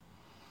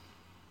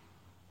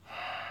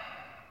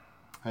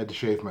I had to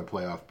shave my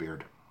playoff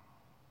beard.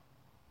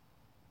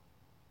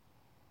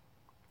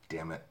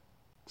 Damn it.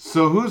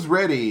 So who's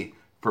ready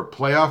for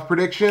playoff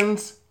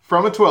predictions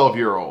from a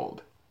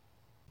 12-year-old?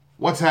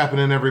 What's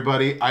happening,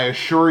 everybody? I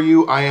assure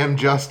you, I am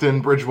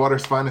Justin,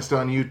 Bridgewater's Finest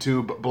on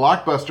YouTube,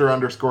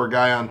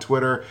 Blockbuster_guy on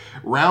Twitter.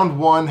 Round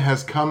one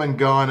has come and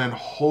gone, and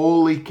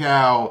holy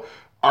cow,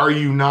 are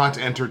you not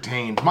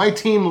entertained? My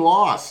team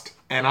lost,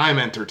 and I'm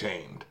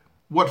entertained.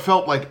 What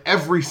felt like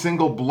every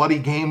single bloody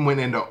game went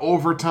into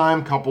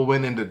overtime, couple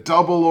went into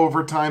double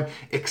overtime,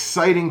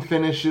 exciting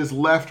finishes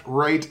left,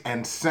 right,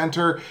 and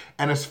center.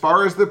 And as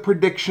far as the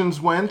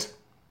predictions went,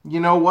 you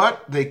know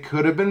what? They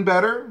could have been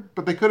better,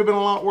 but they could have been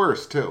a lot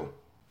worse too.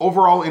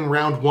 Overall, in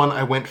round one,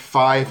 I went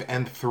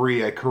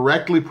 5-3. I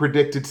correctly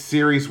predicted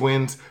series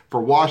wins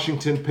for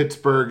Washington,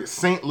 Pittsburgh,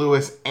 St.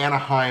 Louis,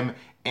 Anaheim,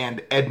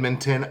 and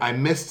Edmonton. I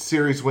missed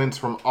series wins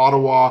from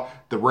Ottawa,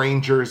 the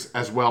Rangers,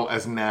 as well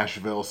as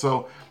Nashville.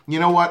 So,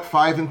 you know what?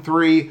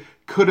 5-3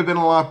 could have been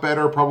a lot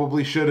better,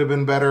 probably should have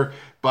been better,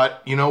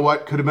 but you know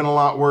what? Could have been a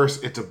lot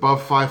worse. It's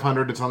above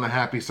 500. It's on the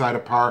happy side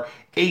of par.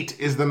 8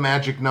 is the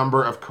magic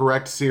number of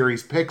correct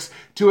series picks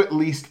to at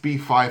least be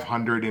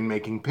 500 in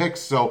making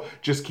picks. So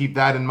just keep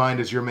that in mind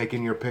as you're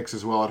making your picks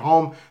as well at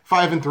home.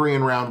 5-3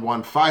 in round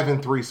one,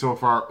 5-3 so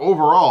far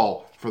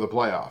overall for the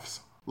playoffs.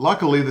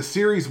 Luckily, the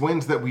series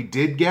wins that we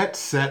did get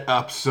set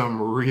up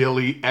some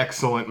really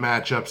excellent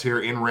matchups here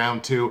in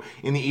round two.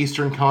 In the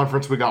Eastern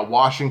Conference, we got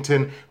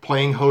Washington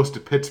playing host to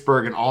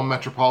Pittsburgh, an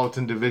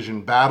all-Metropolitan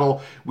Division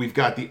battle. We've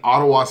got the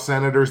Ottawa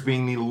Senators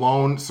being the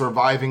lone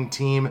surviving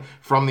team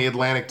from the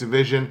Atlantic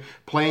Division,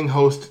 playing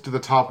host to the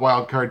top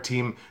wildcard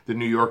team, the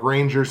New York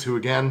Rangers, who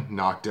again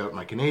knocked out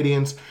my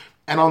Canadians.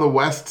 And on the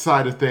west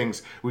side of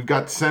things, we've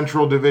got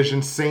Central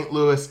Division St.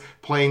 Louis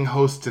playing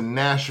host to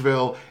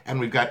Nashville,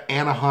 and we've got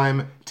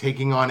Anaheim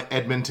taking on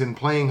Edmonton,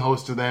 playing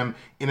host to them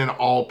in an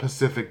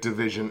all-Pacific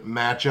Division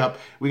matchup.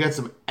 We got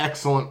some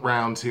excellent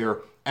rounds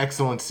here,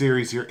 excellent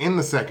series here in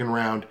the second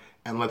round,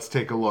 and let's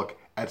take a look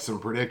at some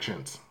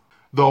predictions.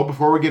 Though,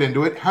 before we get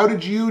into it, how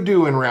did you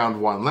do in round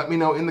one? Let me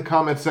know in the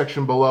comments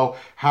section below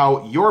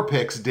how your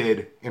picks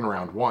did in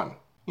round one.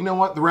 You know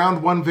what? The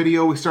round one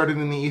video, we started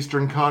in the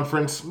Eastern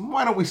Conference.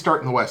 Why don't we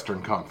start in the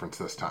Western Conference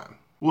this time?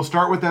 We'll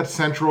start with that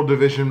Central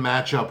Division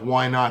matchup.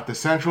 Why not? The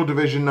Central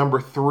Division number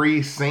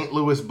 3, St.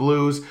 Louis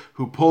Blues,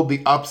 who pulled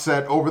the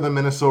upset over the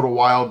Minnesota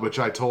Wild, which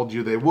I told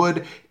you they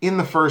would, in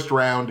the first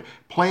round,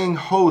 playing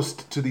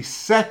host to the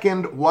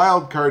second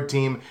wildcard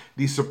team,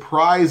 the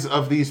surprise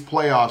of these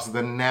playoffs,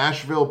 the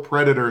Nashville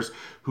Predators,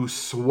 who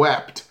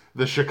swept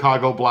the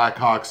Chicago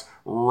Blackhawks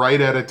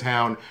right out of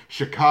town.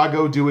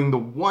 Chicago doing the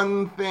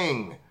one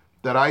thing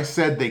that I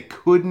said they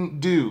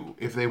couldn't do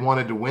if they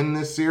wanted to win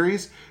this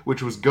series,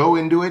 which was go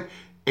into it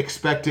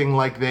expecting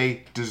like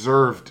they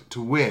deserved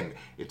to win.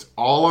 It's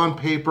all on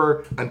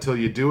paper until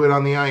you do it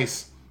on the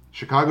ice.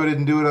 Chicago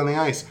didn't do it on the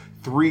ice.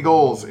 3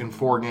 goals in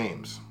 4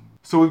 games.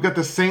 So we've got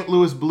the St.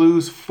 Louis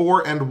Blues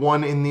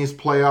 4-1 in these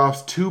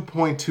playoffs,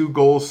 2.2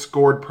 goals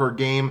scored per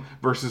game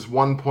versus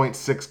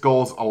 1.6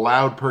 goals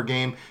allowed per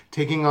game,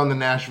 taking on the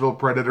Nashville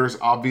Predators,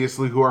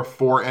 obviously, who are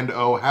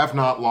 4-0, have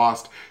not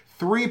lost.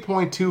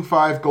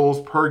 3.25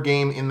 goals per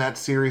game in that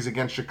series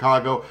against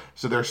Chicago,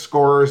 so their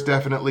scorers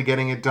definitely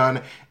getting it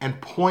done, and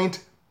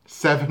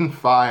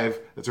 .75,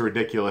 that's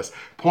ridiculous,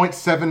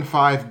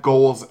 .75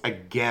 goals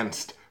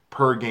against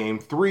per game.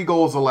 3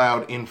 goals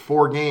allowed in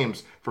 4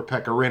 games for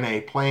Pekka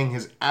Rinne, playing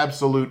his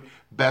absolute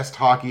best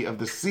hockey of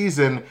the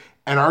season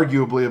and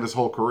arguably of his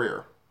whole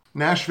career.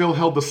 Nashville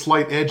held the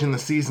slight edge in the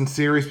season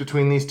series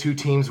between these two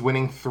teams,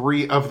 winning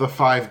 3 of the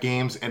 5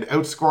 games and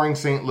outscoring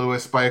St.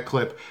 Louis by a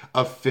clip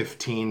of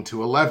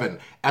 15-11.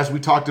 As we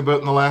talked about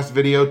in the last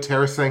video,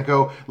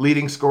 Tarasenko,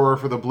 leading scorer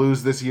for the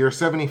Blues this year,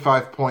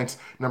 75 points,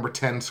 number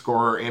 10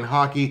 scorer in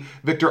hockey.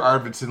 Victor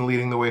Arvidsson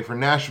leading the way for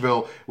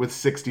Nashville with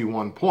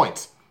 61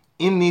 points.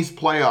 In these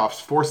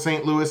playoffs for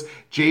St. Louis,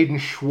 Jaden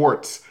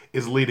Schwartz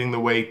is leading the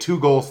way. 2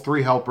 goals,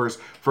 3 helpers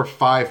for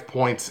 5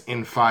 points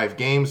in 5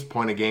 games.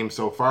 Point a game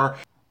so far.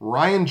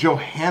 Ryan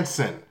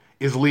Johansson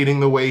is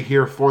leading the way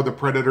here for the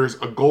Predators.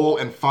 A goal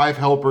and 5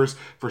 helpers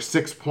for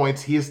 6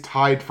 points. He is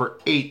tied for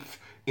 8th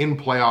in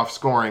playoff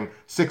scoring.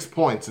 6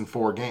 points in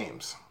 4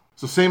 games.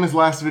 So same as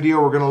last video,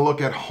 we're going to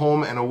look at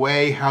home and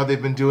away, how they've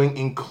been doing,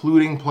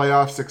 including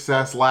playoff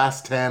success,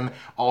 last 10,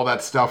 all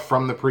that stuff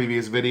from the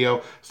previous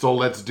video. So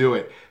let's do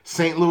it.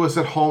 St. Louis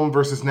at home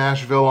versus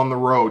Nashville on the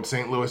road.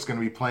 St. Louis going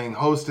to be playing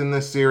host in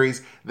this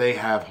series. They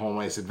have home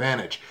ice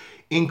advantage.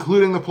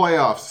 Including the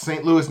playoffs,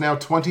 St. Louis now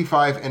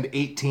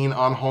 25-18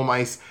 on home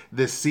ice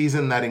this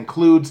season. That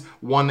includes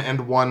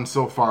 1-1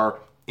 so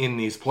far in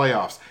these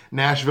playoffs.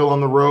 Nashville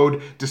on the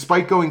road,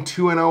 despite going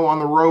 2-0 on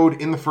the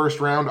road in the first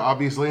round,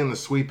 obviously in the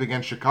sweep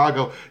against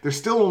Chicago, they're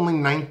still only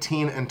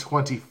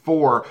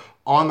 19-24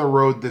 on the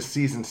road this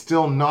season.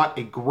 Still not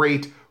a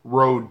great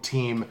road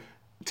team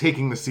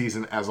taking the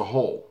season as a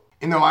whole.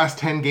 In their last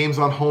 10 games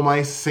on home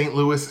ice, St.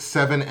 Louis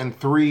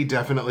 7-3,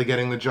 definitely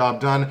getting the job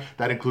done.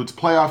 That includes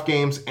playoff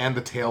games and the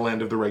tail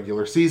end of the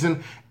regular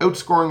season,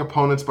 outscoring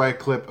opponents by a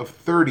clip of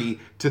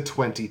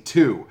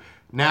 30-22.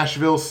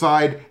 Nashville's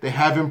side, they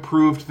have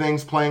improved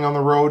things playing on the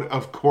road,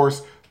 of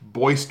course,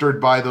 boistered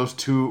by those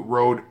 2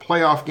 road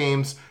playoff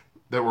games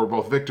that were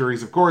both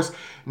victories, of course.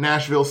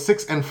 Nashville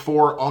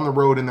 6-4 on the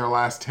road in their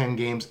last 10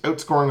 games,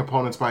 outscoring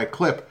opponents by a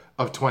clip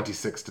of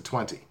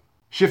 26-20.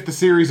 Shift the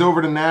series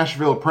over to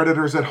Nashville.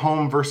 Predators at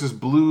home versus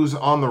Blues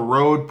on the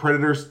road.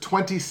 Predators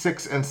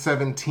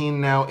 26-17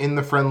 now in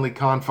the friendly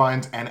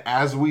confines. And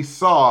as we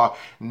saw,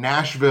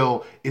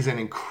 Nashville is an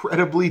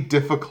incredibly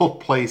difficult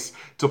place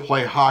to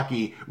play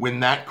hockey when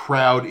that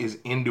crowd is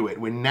into it.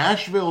 When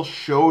Nashville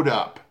showed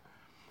up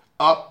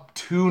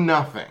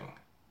 2-0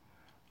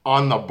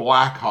 on the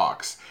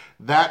Blackhawks,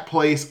 that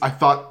place, I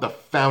thought the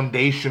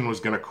foundation was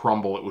going to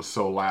crumble. It was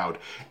so loud.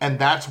 And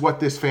that's what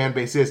this fan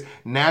base is.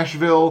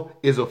 Nashville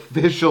is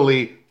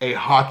officially a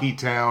hockey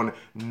town.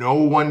 No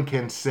one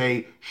can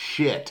say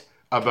shit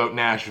about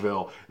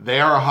Nashville.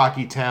 They are a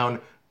hockey town,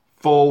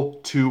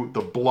 full to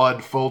the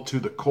blood, full to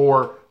the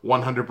core,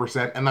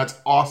 100%. And that's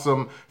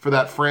awesome for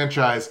that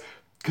franchise,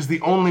 because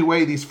the only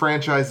way these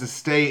franchises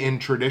stay in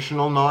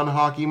traditional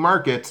non-hockey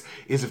markets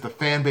is if the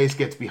fan base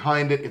gets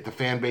behind it, if the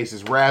fan base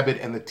is rabid,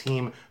 and the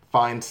team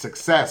finds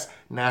success.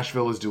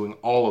 Nashville is doing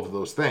all of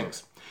those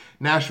things.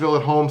 Nashville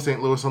at home, St.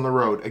 Louis on the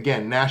road.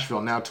 Again,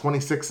 Nashville now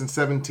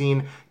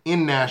 26-17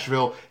 in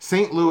Nashville.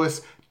 St.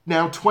 Louis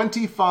now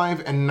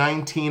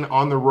 25-19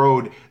 on the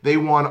road. They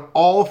won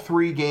all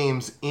 3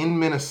 games in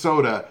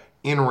Minnesota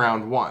in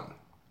round 1.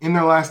 In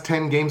their last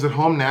 10 games at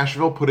home,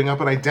 Nashville putting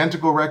up an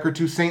identical record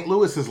to St.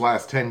 Louis's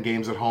last 10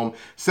 games at home,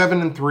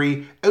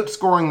 7-3,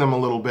 outscoring them a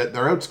little bit.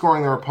 They're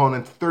outscoring their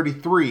opponents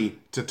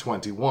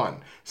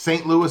 33-21.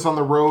 St. Louis on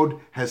the road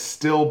has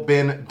still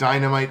been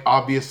dynamite,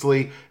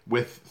 obviously,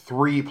 with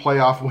 3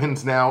 playoff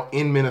wins now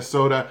in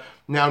Minnesota.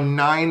 Now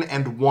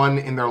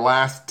 9-1 in their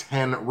last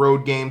 10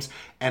 road games,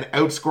 and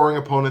outscoring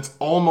opponents,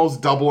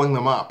 almost doubling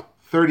them up,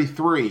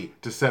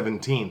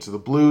 33-17. So the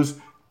Blues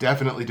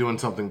definitely doing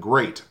something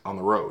great on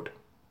the road.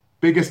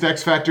 Biggest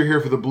X factor here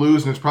for the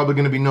Blues, and it's probably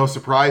going to be no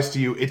surprise to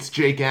you, it's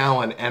Jake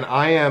Allen. And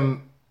I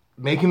am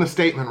making the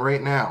statement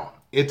right now.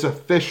 It's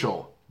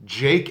official.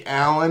 Jake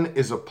Allen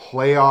is a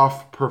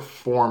playoff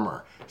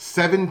performer.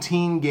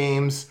 17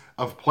 games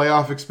of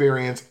playoff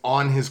experience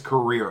on his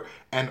career.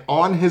 And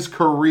on his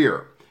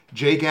career,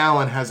 Jake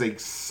Allen has a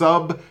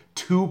sub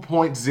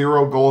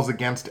 2.0 goals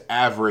against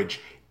average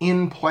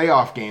in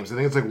playoff games. I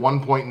think it's like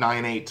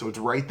 1.98, so it's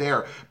right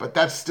there. But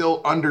that's still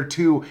under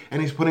 2,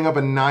 and he's putting up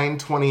a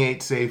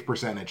 .928 save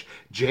percentage.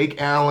 Jake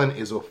Allen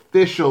is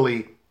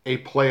officially a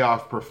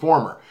playoff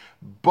performer.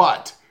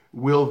 But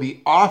will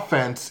the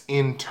offense,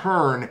 in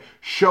turn,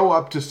 show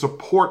up to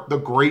support the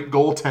great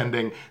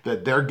goaltending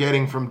that they're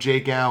getting from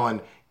Jake Allen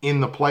in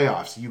the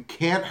playoffs? You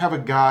can't have a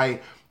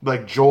guy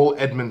like Joel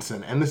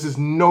Edmondson, and this is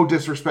no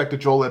disrespect to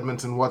Joel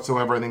Edmondson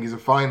whatsoever. I think he's a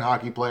fine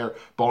hockey player,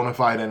 bona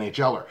fide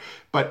NHLer.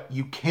 But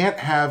you can't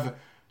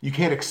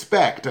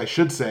expect, I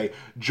should say,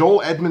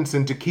 Joel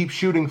Edmondson to keep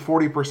shooting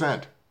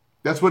 40%.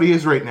 That's what he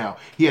is right now.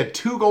 He had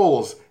 2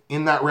 goals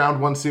in that round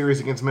 1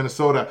 series against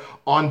Minnesota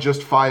on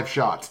just 5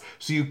 shots.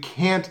 So you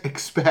can't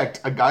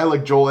expect a guy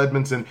like Joel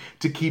Edmondson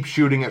to keep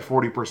shooting at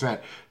 40%.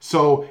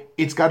 So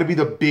it's got to be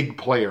the big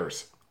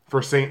players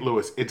for St.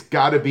 Louis. It's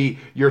got to be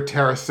your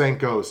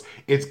Tarasenko's.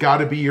 It's got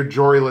to be your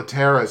Jori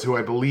Lehtera's, who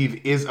I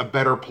believe is a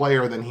better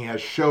player than he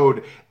has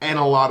showed and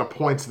a lot of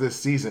points this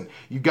season.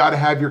 You got to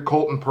have your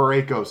Colton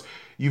Parayko's.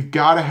 You've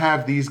got to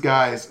have these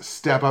guys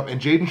step up, and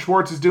Jaden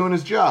Schwartz is doing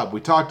his job.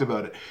 We talked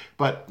about it.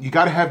 But you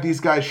got to have these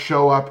guys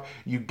show up.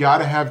 You got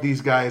to have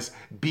these guys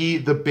be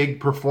the big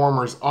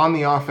performers on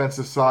the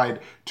offensive side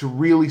to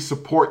really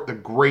support the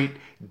great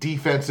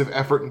defensive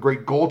effort and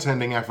great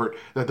goaltending effort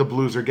that the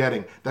Blues are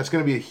getting. That's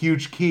going to be a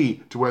huge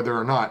key to whether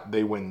or not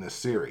they win this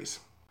series.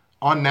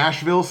 On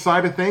Nashville's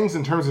side of things,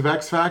 in terms of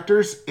X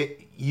factors,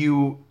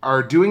 you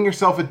are doing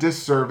yourself a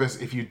disservice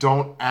if you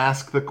don't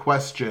ask the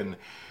question,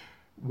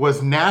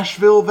 was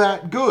Nashville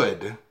that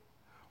good,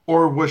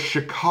 or was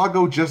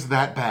Chicago just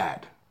that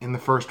bad in the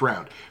first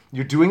round?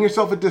 You're doing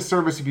yourself a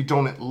disservice if you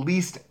don't at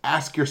least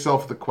ask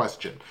yourself the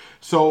question.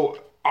 So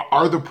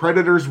are the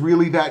Predators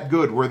really that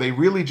good? Were they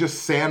really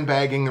just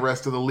sandbagging the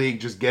rest of the league,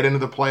 just get into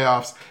the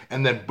playoffs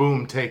and then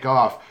boom, take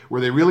off?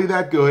 Were they really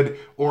that good?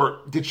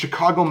 Or did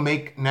Chicago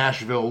make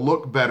Nashville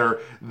look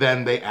better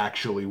than they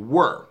actually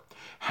were?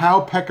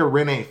 How Pekka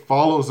Rinne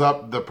follows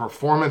up the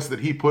performance that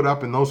he put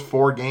up in those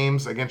 4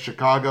 games against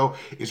Chicago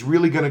is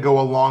really going to go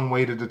a long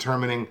way to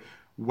determining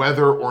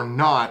whether or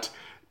not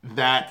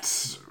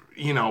that's,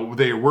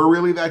 they were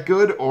really that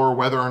good, or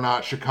whether or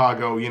not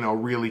Chicago,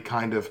 really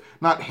kind of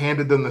not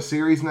handed them the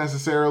series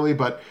necessarily,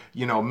 but,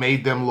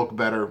 made them look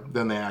better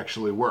than they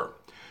actually were.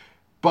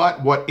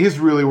 But what is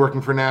really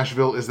working for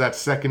Nashville is that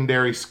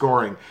secondary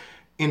scoring.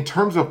 In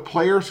terms of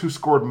players who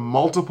scored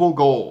multiple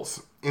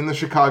goals in the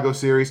Chicago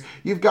series,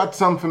 you've got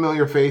some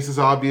familiar faces,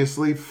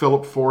 obviously.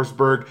 Philip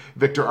Forsberg,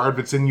 Victor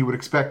Arvidsson, you would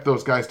expect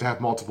those guys to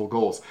have multiple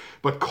goals.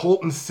 But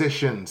Colton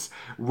Sissons,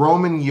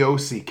 Roman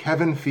Josi,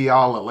 Kevin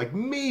Fiala,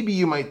 maybe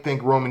you might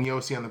think Roman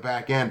Josi on the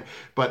back end,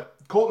 but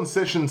Colton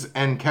Sissons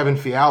and Kevin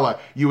Fiala,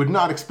 you would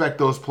not expect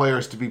those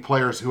players to be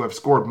players who have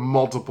scored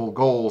multiple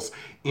goals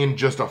in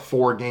just a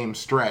 4-game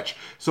stretch.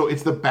 So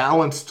it's the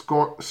balanced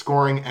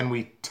scoring, and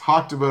we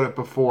talked about it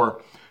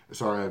before.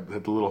 Sorry, I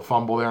had a little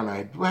fumble there, and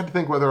I had to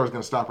think whether I was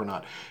going to stop or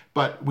not.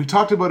 But we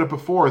talked about it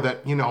before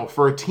that,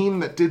 for a team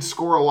that did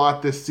score a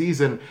lot this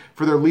season,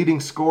 for their leading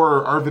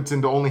scorer,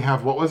 Arvidsson, to only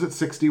have,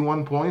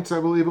 61 points,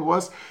 I believe it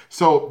was?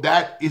 So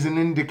that is an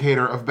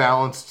indicator of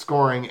balanced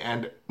scoring,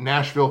 and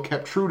Nashville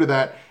kept true to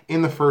that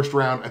in the first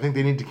round. I think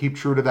they need to keep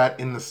true to that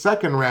in the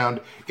second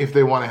round if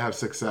they want to have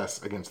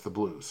success against the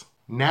Blues.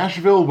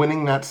 Nashville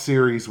winning that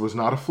series was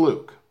not a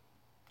fluke.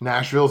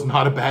 Nashville's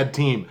not a bad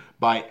team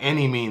by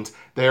any means.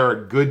 They are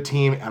a good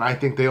team, and I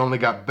think they only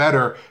got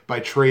better by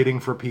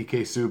trading for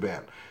PK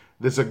Subban.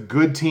 This is a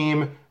good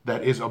team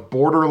that is a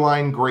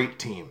borderline great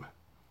team.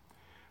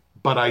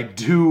 But I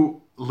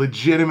do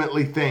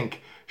legitimately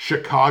think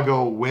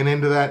Chicago went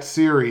into that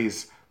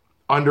series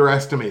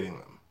underestimating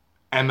them,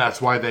 and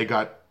that's why they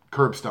got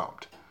curb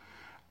stomped.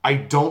 I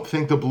don't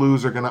think the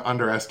Blues are going to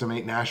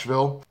underestimate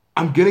Nashville.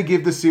 I'm going to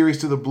give the series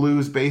to the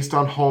Blues based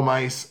on home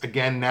ice.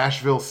 Again,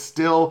 Nashville's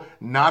still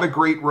not a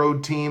great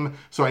road team,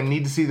 so I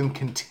need to see them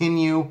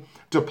continue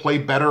to play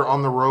better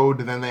on the road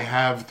than they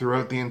have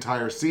throughout the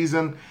entire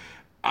season.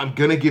 I'm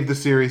going to give the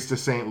series to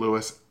St.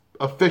 Louis.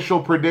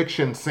 Official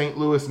prediction, St.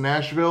 Louis,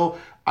 Nashville.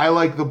 I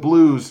like the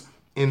Blues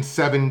in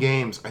 7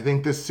 games. I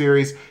think this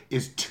series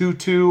is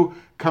 2-2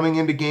 coming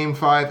into Game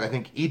 5. I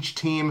think each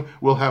team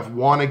will have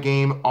won a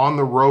game on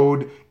the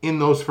road in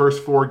those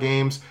first 4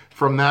 games.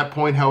 From that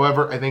point,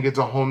 however, I think it's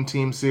a home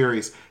team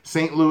series.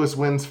 St. Louis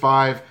wins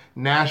 5,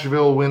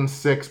 Nashville wins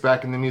 6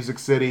 back in the Music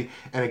City,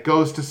 and it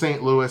goes to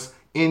St. Louis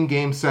in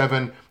Game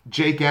 7.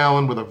 Jake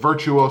Allen with a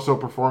virtuoso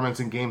performance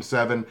in Game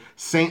 7.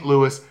 St.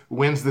 Louis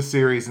wins the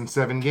series in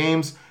 7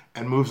 games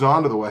and moves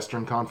on to the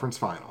Western Conference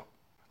Final.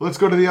 Let's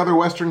go to the other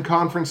Western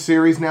Conference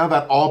series now,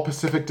 that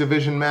All-Pacific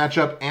Division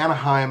matchup,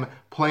 Anaheim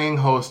playing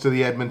host to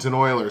the Edmonton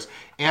Oilers.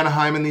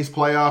 Anaheim in these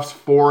playoffs,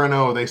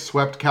 4-0. They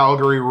swept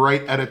Calgary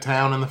right out of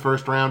town in the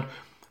first round.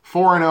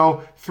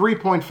 4-0,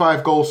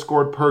 3.5 goals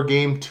scored per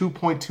game,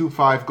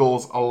 2.25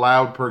 goals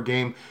allowed per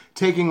game,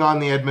 taking on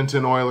the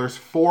Edmonton Oilers,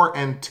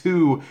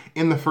 4-2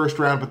 in the first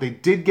round, but they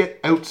did get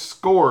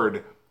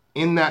outscored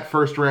in that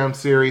first round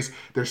series.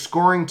 They're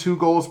scoring 2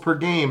 goals per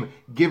game,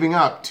 giving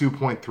up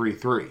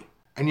 2.33.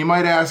 And you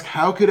might ask,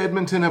 how could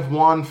Edmonton have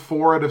won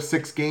 4 out of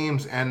 6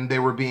 games and they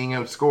were being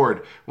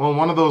outscored? Well,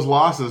 one of those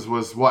losses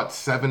was,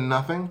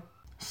 7-0?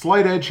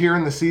 Slight edge here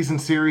in the season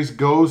series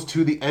goes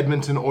to the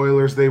Edmonton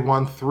Oilers. They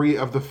won 3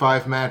 of the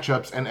 5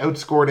 matchups and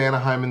outscored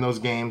Anaheim in those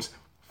games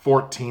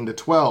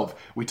 14-12.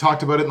 We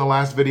talked about it in the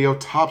last video.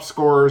 Top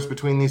scorers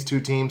between these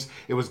two teams.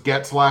 It was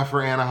Getzlaf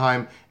for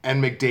Anaheim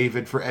and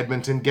McDavid for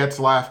Edmonton.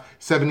 Getzlaf,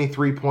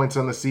 73 points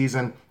on the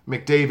season.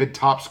 McDavid,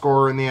 top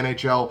scorer in the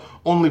NHL,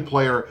 only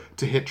player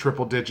to hit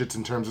triple digits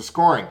in terms of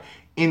scoring.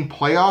 In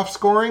playoff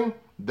scoring,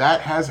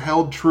 that has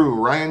held true.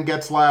 Ryan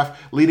Getzlaf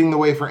leading the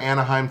way for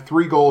Anaheim,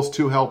 3 goals,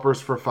 2 helpers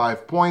for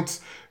 5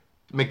 points.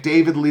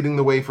 McDavid leading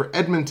the way for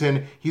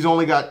Edmonton, he's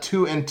only got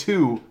 2 and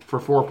 2 for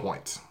 4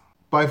 points.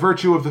 By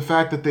virtue of the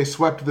fact that they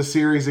swept the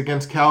series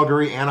against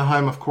Calgary,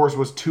 Anaheim, of course,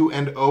 was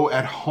 2-0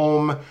 at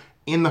home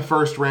in the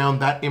first round.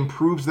 That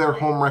improves their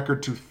home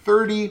record to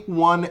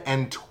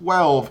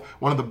 31-12,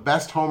 one of the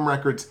best home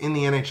records in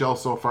the NHL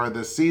so far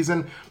this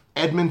season.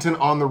 Edmonton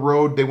on the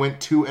road, they went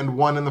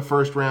 2-1 in the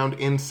first round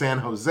in San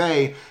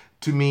Jose,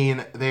 to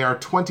mean they are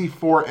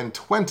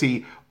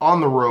 24-20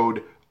 on the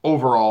road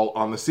overall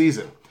on the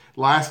season.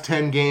 Last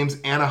 10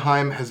 games,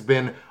 Anaheim has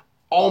been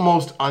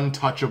almost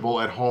untouchable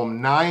at home,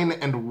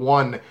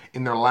 9-1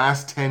 in their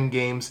last 10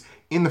 games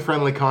in the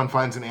friendly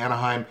confines in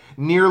Anaheim,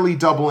 nearly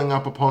doubling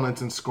up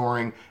opponents in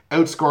scoring,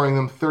 outscoring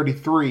them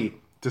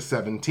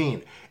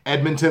 33-17.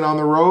 Edmonton on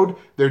the road,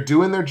 they're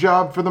doing their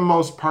job for the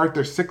most part.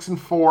 They're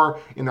 6-4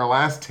 in their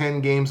last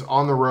 10 games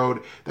on the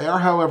road. They are,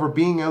 however,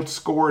 being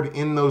outscored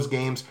in those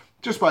games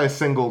just by a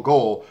single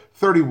goal,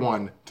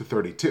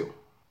 31-32.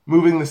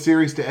 Moving the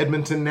series to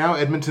Edmonton now.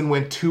 Edmonton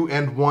went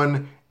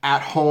 2-1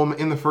 at home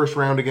in the first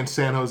round against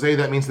San Jose.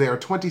 That means they are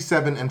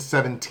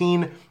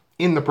 27-17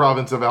 in the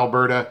province of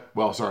Alberta.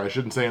 Well, sorry, I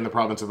shouldn't say in the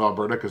province of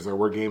Alberta because there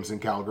were games in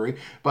Calgary.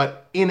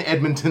 But in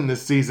Edmonton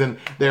this season,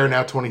 they are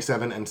now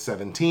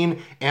 27-17.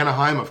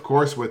 Anaheim, of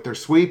course, with their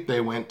sweep, they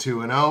went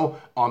 2-0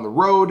 on the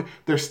road.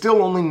 They're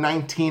still only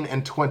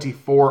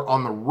 19-24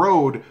 on the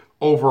road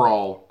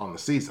overall on the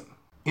season.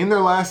 In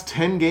their last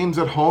 10 games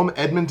at home,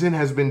 Edmonton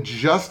has been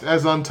just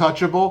as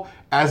untouchable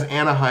as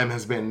Anaheim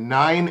has been.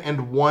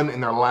 9-1 in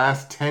their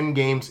last 10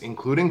 games,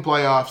 including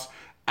playoffs,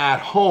 at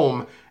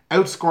home,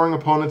 outscoring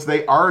opponents.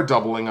 They are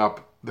doubling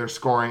up their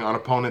scoring on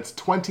opponents,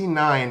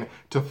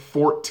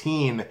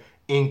 29-14.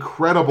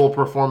 Incredible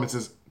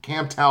performances.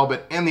 Cam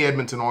Talbot and the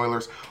Edmonton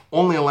Oilers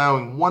only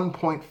allowing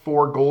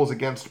 1.4 goals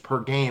against per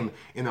game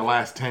in their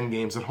last 10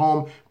 games at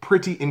home.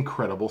 Pretty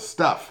incredible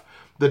stuff.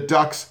 The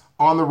Ducks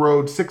on the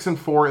road,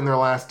 6-4 in their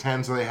last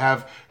 10, so they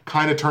have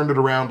kind of turned it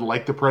around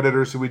like the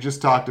Predators, who we just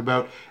talked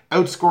about,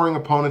 outscoring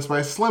opponents by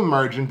a slim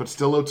margin, but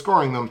still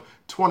outscoring them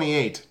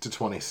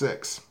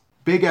 28-26.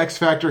 Big X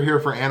factor here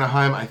for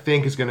Anaheim, I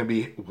think, is going to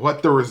be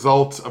what the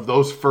results of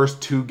those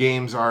first 2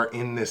 games are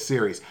in this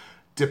series.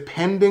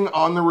 Depending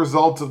on the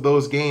results of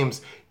those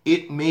games,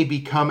 it may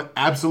become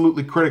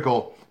absolutely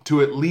critical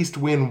to at least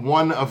win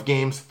one of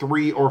games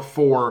 3 or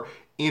 4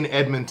 in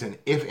Edmonton.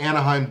 If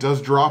Anaheim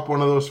does drop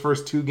one of those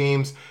first 2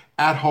 games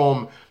at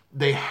home,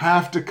 they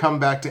have to come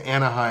back to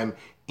Anaheim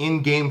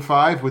in Game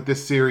 5 with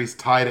this series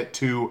tied at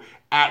 2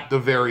 at the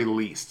very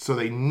least. So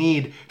they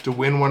need to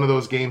win one of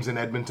those games in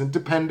Edmonton,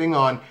 depending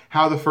on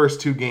how the first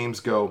 2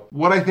 games go.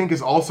 What I think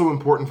is also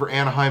important for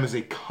Anaheim is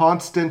a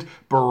constant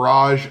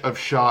barrage of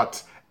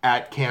shots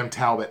at Cam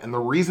Talbot. And the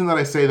reason that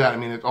I say that, I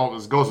mean, it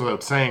always goes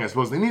without saying, I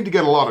suppose they need to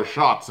get a lot of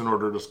shots in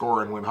order to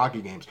score and win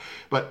hockey games.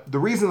 But the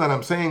reason that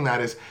I'm saying that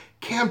is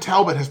Cam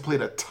Talbot has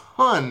played a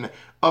ton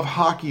of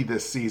hockey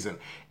this season.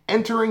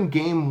 Entering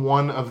Game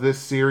 1 of this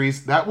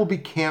series, that will be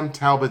Cam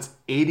Talbot's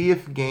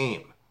 80th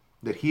game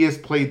that he has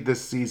played this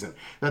season.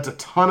 That's a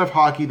ton of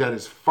hockey. That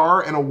is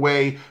far and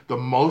away the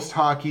most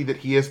hockey that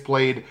he has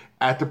played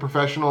at the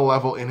professional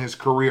level in his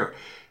career.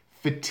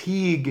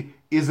 Fatigue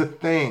is a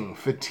thing.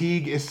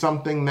 Fatigue is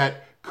something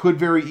that could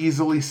very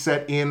easily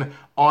set in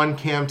on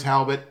Cam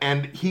Talbot,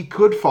 and he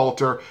could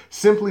falter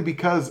simply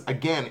because,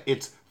 again,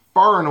 it's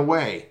far and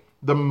away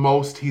the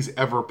most he's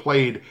ever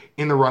played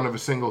in the run of a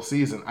single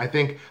season. I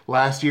think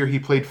last year he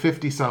played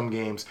 50-some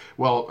games.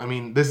 Well, I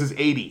mean, this is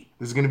 80.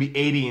 This is going to be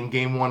 80 in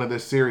Game 1 of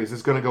this series.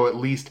 It's going to go at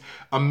least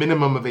a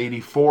minimum of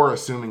 84,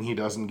 assuming he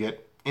doesn't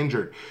get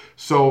injured.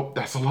 So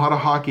that's a lot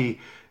of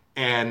hockey.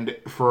 And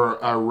for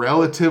a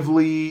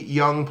relatively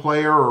young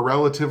player or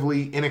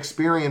relatively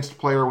inexperienced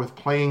player with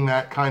playing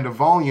that kind of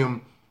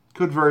volume,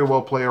 could very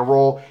well play a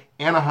role.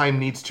 Anaheim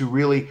needs to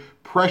really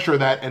pressure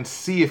that and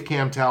see if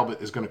Cam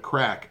Talbot is going to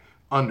crack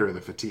under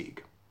the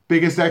fatigue.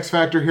 Biggest X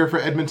factor here for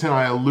Edmonton,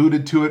 I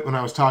alluded to it when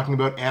I was talking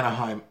about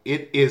Anaheim.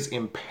 It is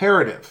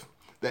imperative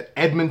that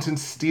Edmonton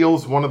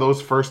steals one of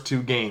those first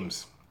 2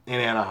 games in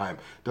Anaheim.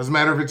 Doesn't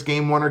matter if it's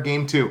Game 1 or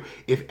Game 2.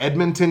 If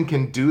Edmonton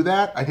can do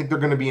that, I think they're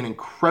going to be in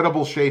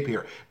incredible shape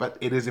here. But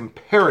it is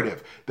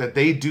imperative that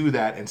they do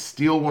that and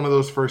steal one of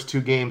those first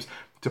 2 games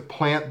to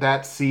plant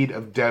that seed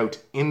of doubt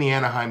in the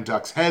Anaheim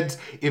Ducks' heads.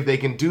 If they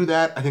can do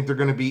that, I think they're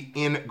going to be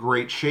in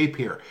great shape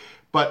here.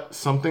 But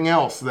something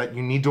else that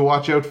you need to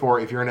watch out for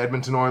if you're an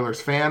Edmonton Oilers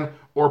fan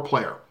or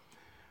player.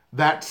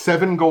 That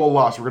 7-goal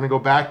loss, we're going to go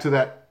back to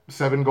that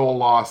 7-goal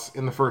loss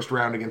in the first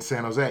round against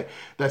San Jose.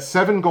 That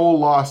 7-goal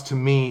loss to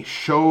me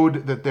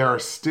showed that there are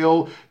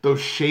still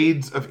those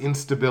shades of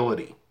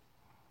instability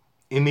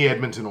in the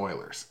Edmonton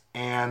Oilers.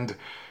 And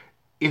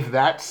if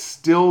that's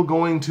still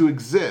going to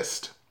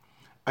exist,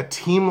 a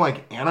team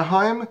like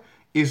Anaheim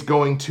is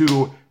going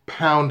to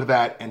pound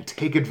that and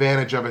take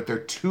advantage of it. They're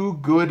too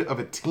good of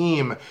a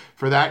team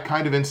for that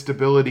kind of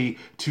instability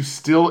to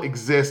still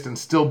exist and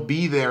still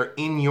be there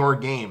in your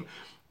game.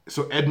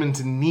 So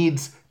Edmonton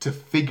needs to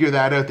figure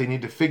that out. They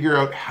need to figure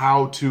out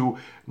how to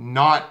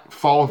not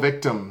fall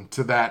victim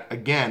to that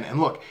again. And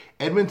look,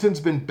 Edmonton's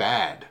been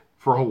bad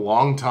for a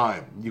long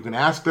time. You can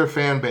ask their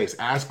fan base,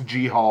 ask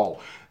G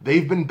Hall.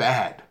 They've been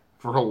bad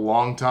for a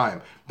long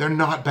time. They're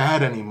not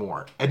bad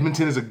anymore.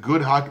 Edmonton is a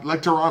good hockey,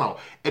 like Toronto.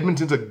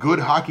 Edmonton's a good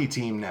hockey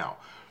team now.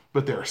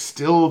 But there are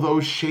still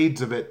those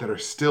shades of it that are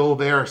still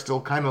there,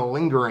 still kind of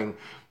lingering.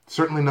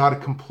 Certainly not a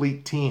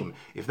complete team.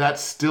 If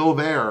that's still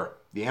there,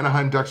 the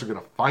Anaheim Ducks are going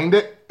to find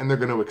it and they're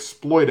going to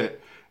exploit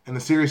it, and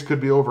the series could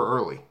be over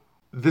early.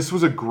 This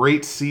was a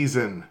great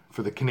season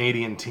for the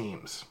Canadian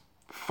teams.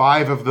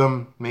 5 of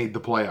them made the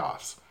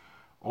playoffs.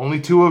 Only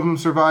 2 of them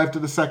survived to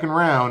the second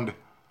round.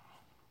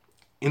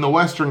 In the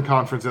Western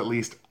Conference, at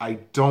least, I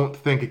don't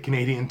think a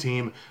Canadian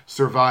team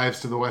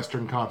survives to the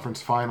Western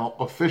Conference final.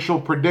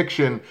 Official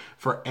prediction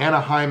for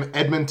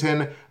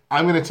Anaheim-Edmonton.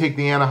 I'm going to take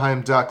the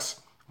Anaheim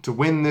Ducks to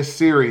win this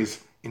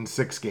series in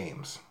 6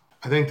 games.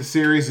 I think the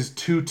series is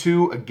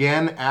 2-2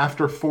 again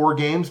after 4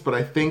 games, but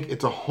I think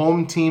it's a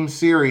home team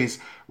series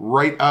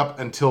right up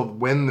until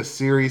when the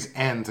series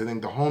ends. I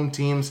think the home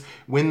teams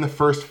win the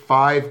first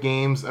 5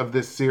 games of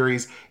this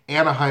series.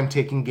 Anaheim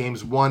taking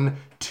games 1,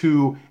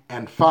 2,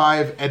 and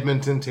 5.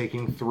 Edmonton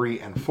taking 3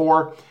 and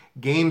 4.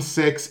 Game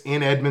 6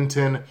 in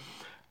Edmonton.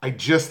 I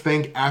just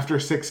think after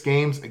 6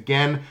 games,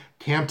 again,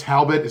 Cam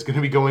Talbot is going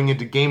to be going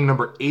into game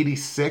number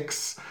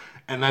 86,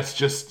 and that's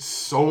just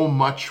so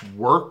much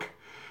work.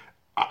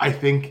 I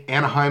think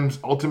Anaheim's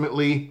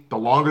ultimately, the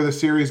longer the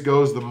series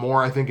goes, the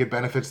more I think it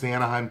benefits the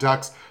Anaheim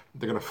Ducks.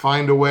 They're going to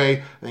find a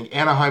way. I think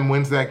Anaheim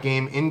wins that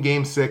game in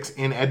Game 6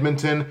 in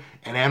Edmonton,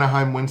 and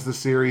Anaheim wins the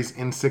series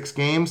in 6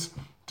 games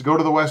to go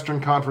to the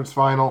Western Conference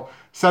Final,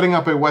 setting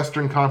up a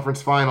Western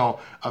Conference Final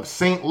of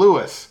St.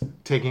 Louis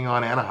taking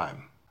on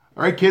Anaheim.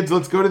 All right, kids,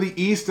 let's go to the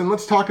East and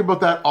let's talk about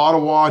that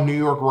Ottawa-New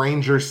York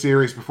Rangers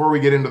series before we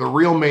get into the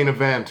real main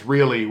event,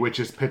 really, which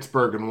is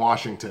Pittsburgh and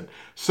Washington.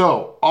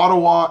 So,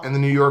 Ottawa and the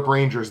New York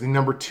Rangers, the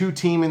number 2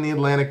 team in the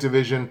Atlantic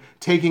Division,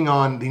 taking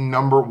on the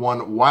number 1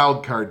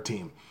 wildcard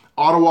team.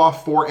 Ottawa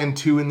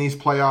 4-2 in these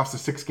playoffs,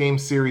 a 6-game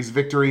series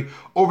victory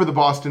over the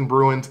Boston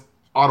Bruins.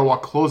 Ottawa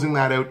closing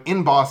that out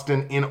in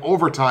Boston in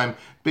overtime.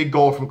 Big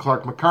goal from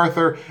Clark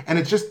MacArthur, and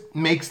it just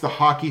makes the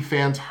hockey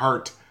fans'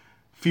 heart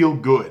feel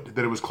good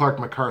that it was Clark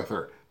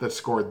MacArthur that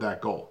scored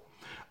that goal.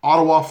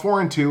 Ottawa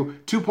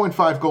 4-2,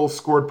 2.5 goals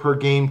scored per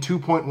game,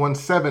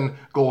 2.17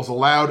 goals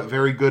allowed. A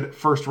very good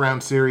first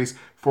round series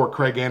for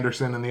Craig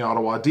Anderson and the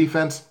Ottawa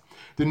defense.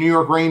 The New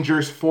York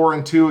Rangers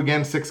 4-2,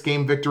 again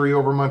 6-game victory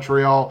over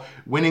Montreal,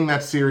 winning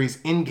that series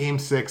in Game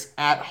 6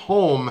 at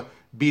home,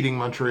 beating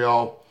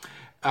Montreal.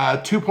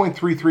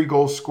 2.33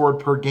 goals scored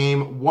per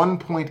game,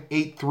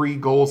 1.83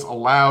 goals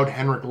allowed.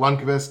 Henrik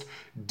Lundqvist,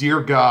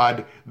 dear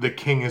God, the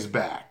king is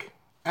back.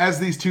 As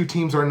these two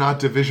teams are not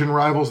division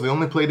rivals, they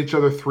only played each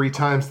other 3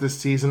 times this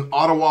season.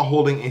 Ottawa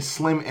holding a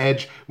slim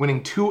edge,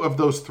 winning 2 of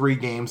those 3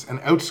 games and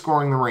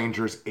outscoring the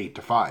Rangers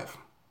 8-5.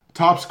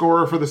 Top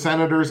scorer for the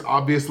Senators,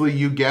 obviously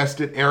you guessed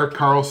it, Erik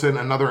Karlsson,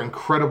 another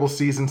incredible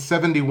season,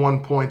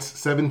 71 points,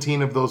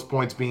 17 of those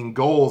points being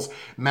goals.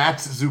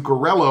 Mats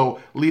Zuccarello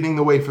leading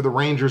the way for the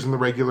Rangers in the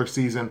regular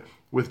season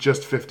with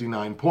just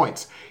 59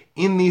 points.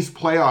 In these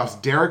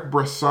playoffs, Derek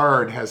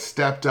Brassard has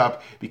stepped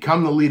up,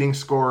 become the leading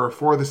scorer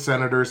for the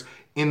Senators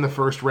in the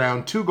first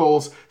round. 2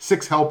 goals,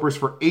 6 helpers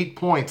for 8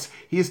 points.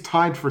 He is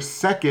tied for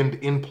second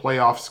in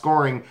playoff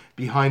scoring,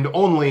 behind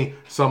only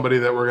somebody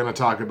that we're going to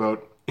talk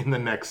about in the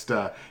next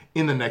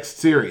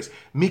series.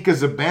 Mika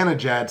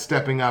Zibanejad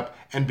stepping up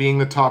and being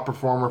the top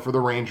performer for the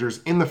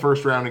Rangers in the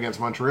first round against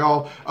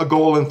Montreal, a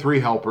goal and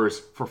 3 helpers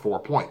for 4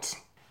 points.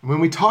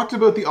 When we talked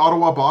about the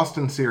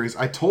Ottawa-Boston series,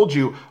 I told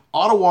you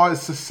Ottawa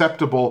is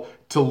susceptible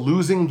to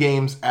losing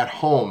games at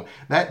home.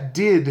 That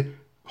did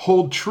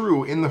hold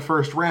true in the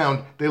first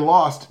round. They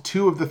lost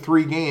 2 of the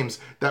 3 games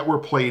that were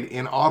played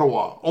in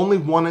Ottawa. Only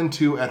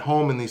 1-2 at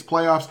home in these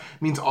playoffs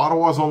means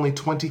Ottawa's only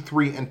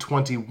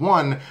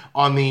 23-21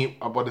 on the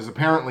what is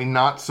apparently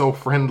not so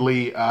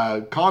friendly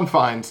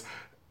confines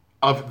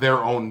of their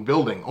own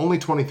building. Only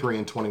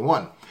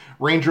 23-21.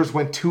 Rangers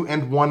went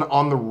 2-1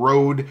 on the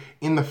road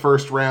in the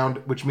first round,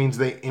 which means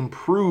they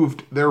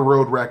improved their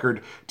road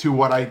record to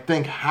what I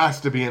think has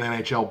to be an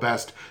NHL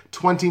best,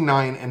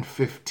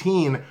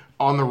 29-15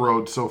 on the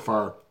road so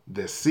far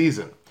this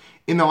season.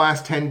 In the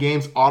last 10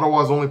 games,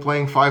 Ottawa's only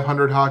playing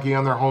 .500 hockey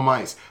on their home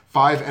ice,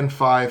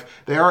 5-5.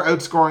 They are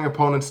outscoring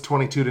opponents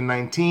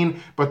 22-19,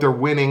 but they're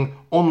winning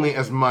only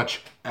as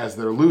much as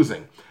they're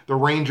losing. The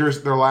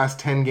Rangers, their last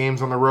 10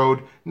 games on the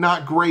road,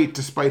 not great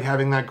despite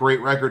having that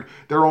great record.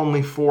 They're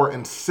only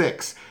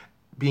 4-6,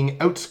 being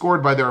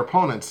outscored by their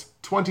opponents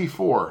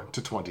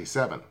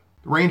 24-27.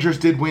 The Rangers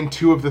did win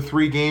 2 of the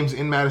 3 games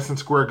in Madison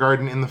Square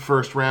Garden in the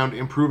first round,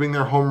 improving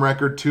their home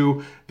record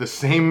to the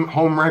same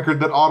home record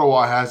that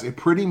Ottawa has, a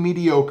pretty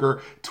mediocre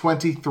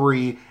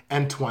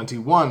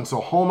 23-21.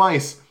 So home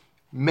ice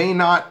may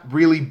not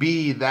really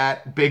be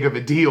that big of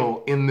a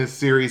deal in this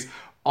series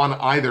on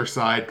either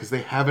side because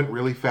they haven't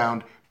really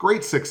found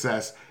great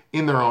success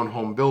in their own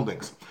home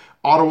buildings.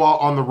 Ottawa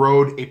on the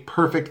road, a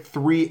perfect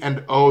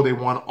 3-0. They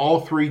won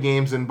all 3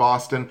 games in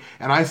Boston,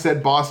 and I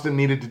said Boston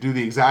needed to do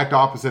the exact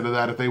opposite of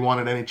that if they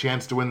wanted any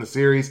chance to win the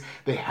series.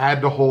 They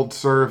had to hold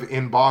serve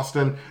in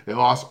Boston. They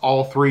lost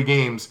all 3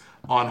 games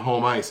on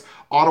home ice.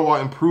 Ottawa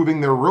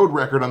improving their road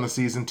record on the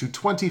season to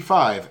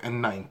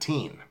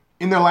 25-19.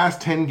 In their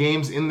last 10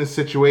 games in this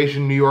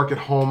situation, New York at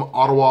home,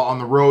 Ottawa on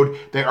the road,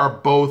 they are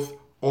both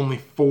only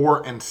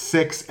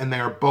 4-6, and they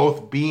are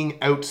both being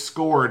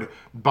outscored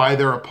by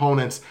their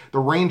opponents. The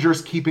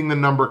Rangers keeping the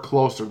number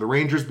closer. The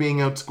Rangers being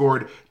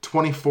outscored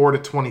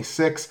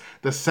 24-26.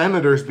 The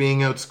Senators being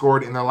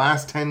outscored in their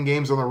last 10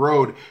 games on the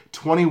road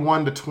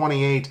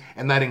 21-28,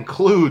 and that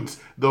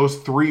includes those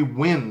 3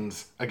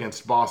 wins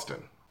against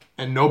Boston.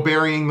 And no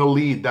burying the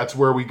lead. That's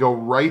where we go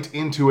right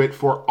into it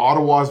for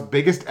Ottawa's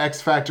biggest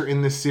X factor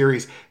in this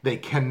series. They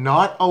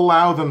cannot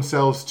allow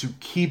themselves to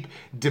keep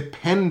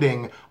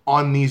depending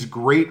on these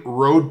great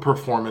road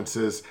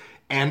performances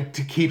and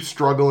to keep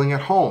struggling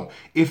at home.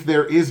 If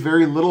there is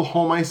very little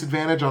home ice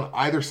advantage on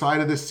either side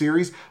of this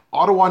series,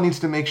 Ottawa needs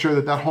to make sure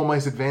that that home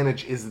ice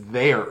advantage is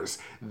theirs.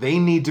 They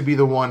need to be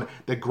the one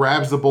that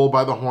grabs the bull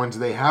by the horns.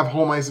 They have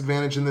home ice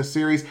advantage in this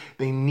series.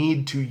 They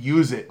need to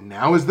use it.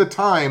 Now is the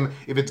time.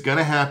 If it's going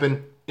to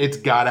happen, it's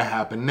got to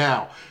happen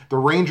now. The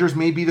Rangers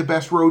may be the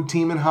best road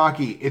team in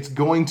hockey. It's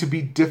going to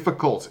be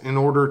difficult in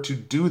order to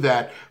do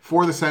that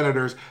for the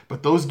Senators,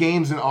 but those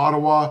games in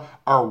Ottawa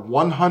are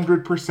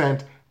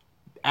 100%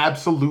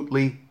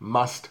 absolutely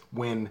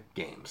must-win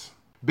games.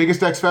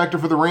 Biggest X factor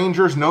for the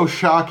Rangers, no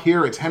shock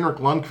here, it's Henrik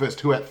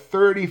Lundqvist, who at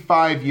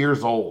 35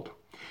 years old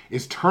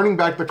is turning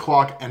back the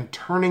clock and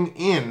turning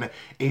in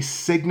a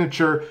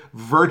signature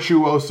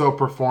virtuoso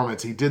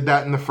performance. He did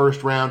that in the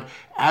first round,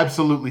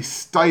 absolutely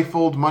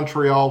stifled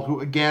Montreal,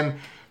 who again,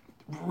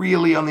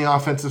 really on the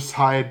offensive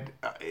side,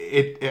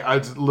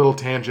 it's a little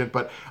tangent,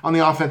 but on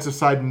the offensive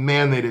side,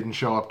 man, they didn't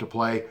show up to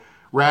play.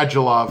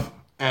 Radulov,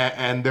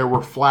 and there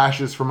were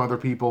flashes from other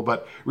people,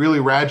 but really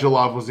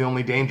Radulov was the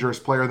only dangerous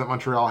player that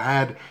Montreal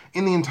had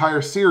in the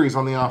entire series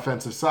on the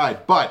offensive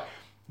side. But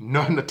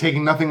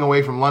taking nothing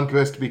away from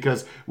Lundqvist,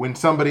 because when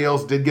somebody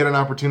else did get an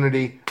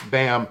opportunity,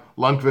 bam,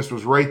 Lundqvist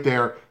was right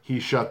there. He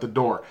shut the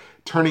door.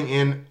 turning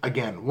in,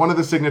 again, one of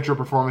the signature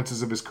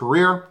performances of his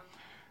career.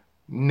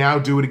 Now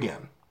do it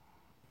again.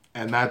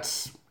 And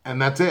that's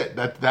it.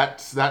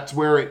 That's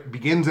where it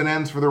begins and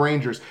ends for the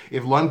Rangers.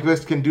 If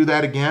Lundqvist can do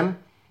that again,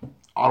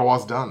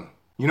 Ottawa's done.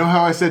 You know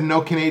how I said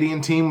no Canadian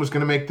team was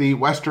going to make the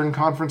Western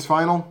Conference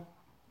Final?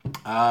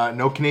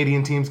 No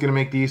Canadian team's going to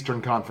make the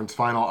Eastern Conference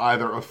Final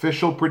either.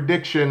 Official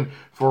prediction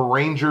for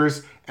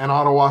Rangers and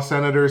Ottawa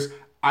Senators.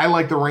 I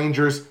like the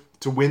Rangers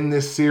to win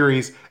this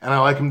series, and I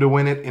like them to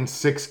win it in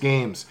 6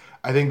 games.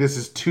 I think this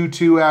is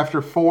 2-2 after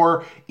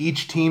 4.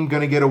 Each team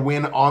going to get a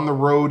win on the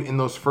road in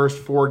those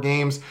first 4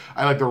 games.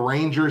 I like the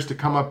Rangers to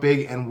come up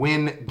big and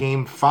win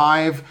Game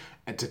 5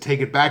 and to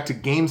take it back to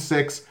Game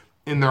 6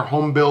 in their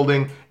home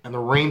building, and the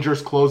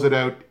Rangers close it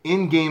out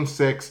in Game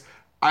 6.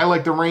 I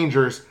like the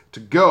Rangers to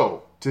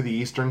go to the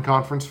Eastern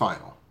Conference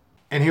Final.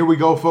 And here we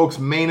go, folks.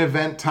 Main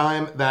event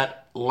time.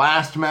 That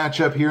last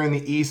matchup here in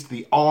the East,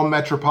 the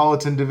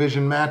All-Metropolitan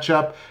Division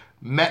matchup.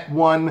 Met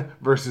 1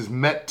 versus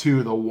Met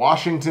 2. The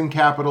Washington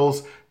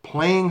Capitals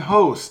playing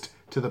host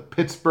to the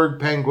Pittsburgh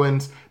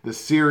Penguins. The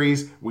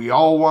series we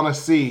all want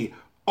to see.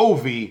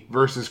 Ovi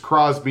versus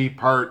Crosby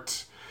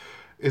part...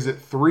 Is it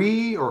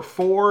 3 or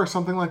 4 or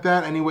something like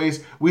that?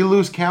 Anyways, we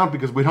lose count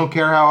because we don't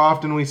care how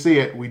often we see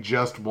it. We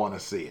just want to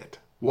see it.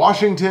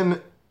 Washington,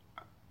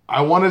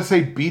 I wanted to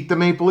say beat the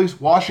Maple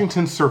Leafs.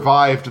 Washington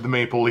survived the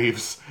Maple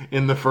Leafs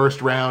in the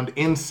first round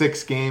in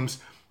 6 games.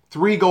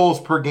 3 goals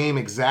per game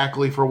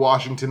exactly for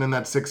Washington in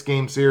that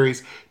 6-game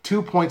series.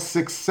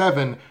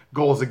 2.67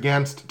 goals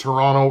against.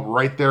 Toronto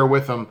right there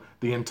with them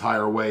the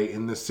entire way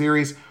in this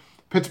series.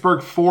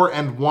 Pittsburgh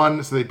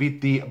 4-1, so they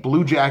beat the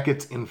Blue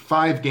Jackets in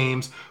 5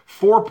 games.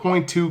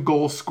 4.2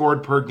 goals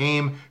scored per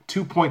game,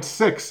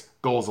 2.6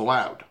 goals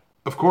allowed.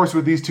 Of course,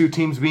 with these two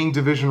teams being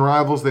division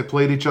rivals, they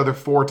played each other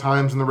 4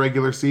 times in the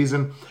regular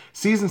season.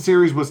 Season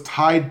series was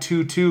tied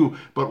 2-2,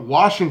 but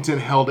Washington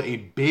held a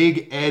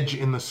big edge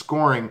in the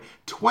scoring,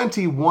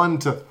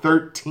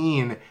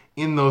 21-13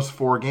 in those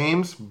 4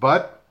 games,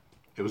 but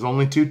it was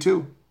only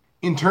 2-2.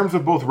 In terms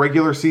of both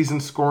regular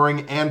season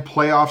scoring and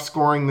playoff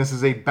scoring, this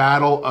is a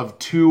battle of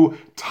 2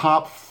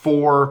 top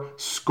 4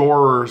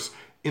 scorers.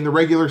 In the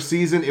regular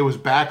season, it was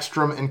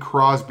Backstrom and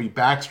Crosby.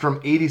 Backstrom,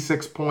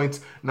 86 points,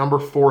 number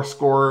 4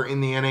 scorer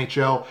in the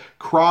NHL.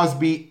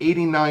 Crosby,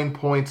 89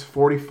 points,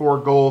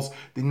 44 goals,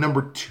 the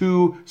number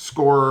 2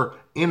 scorer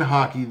in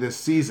hockey this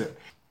season.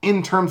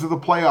 In terms of the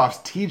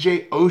playoffs,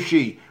 TJ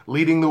Oshie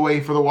leading the way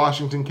for the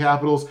Washington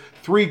Capitals.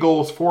 3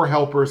 goals, 4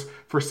 helpers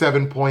for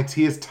 7 points.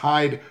 He is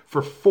tied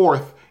for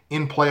 4th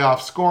in playoff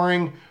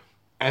scoring.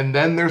 And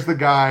then there's the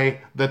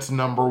guy that's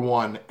number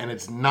 1. And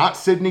it's not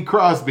Sidney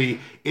Crosby,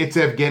 it's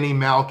Evgeny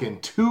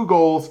Malkin. 2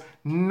 goals,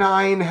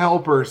 9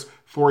 helpers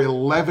for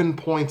 11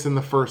 points in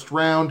the first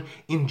round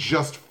in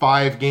just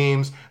 5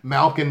 games.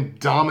 Malkin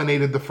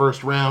dominated the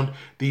first round.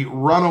 The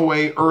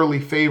runaway early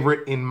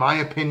favorite, in my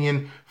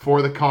opinion,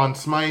 for the Conn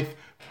Smythe.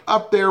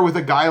 Up there with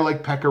a guy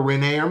like Pekka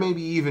Rinne or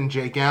maybe even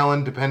Jake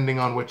Allen, depending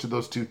on which of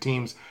those 2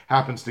 teams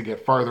happens to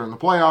get farther in the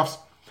playoffs.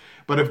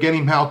 But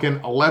Evgeny Malkin,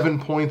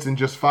 11 points in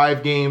just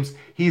 5 games.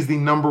 He's the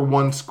number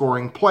 1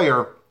 scoring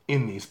player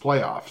in these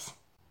playoffs.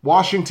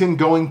 Washington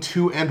going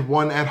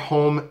 2-1 at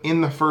home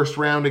in the first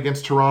round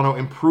against Toronto,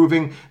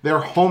 improving their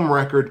home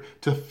record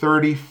to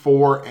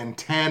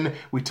 34-10.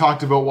 We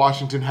talked about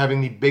Washington having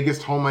the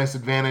biggest home ice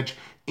advantage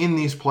in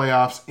these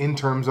playoffs in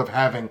terms of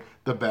having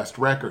the best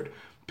record.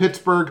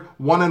 Pittsburgh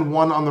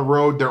 1-1 on the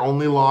road. Their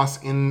only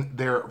loss in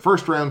their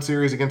first round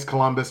series against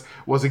Columbus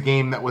was a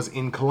game that was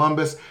in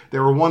Columbus. They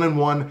were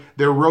 1-1.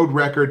 Their road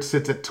record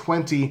sits at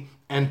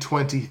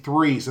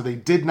 20-23, so they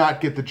did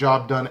not get the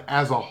job done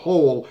as a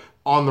whole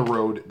on the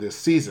road this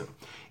season.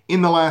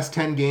 In the last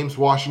 10 games,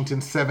 Washington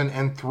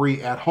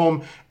 7-3 at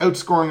home,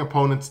 outscoring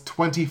opponents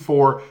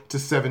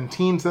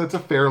 24-17, so that's a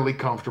fairly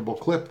comfortable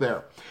clip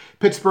there.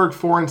 Pittsburgh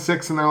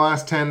 4-6 in their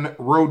last 10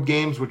 road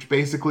games, which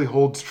basically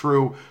holds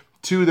true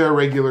to their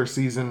regular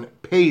season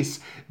pace,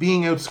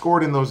 being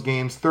outscored in those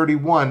games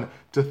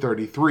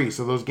 31-33.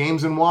 So those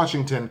games in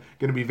Washington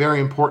going to be very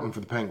important for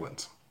the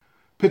Penguins.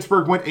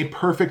 Pittsburgh went a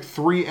perfect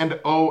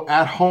 3-0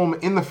 at home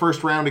in the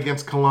first round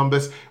against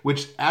Columbus,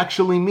 which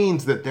actually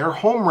means that their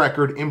home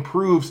record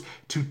improves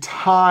to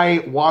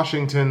tie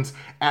Washington's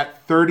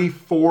at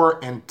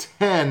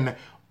 34-10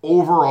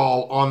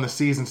 overall on the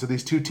season. So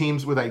these 2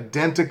 teams with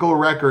identical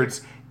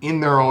records in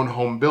their own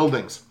home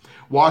buildings.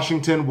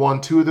 Washington won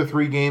 2 of the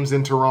 3 games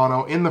in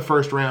Toronto in the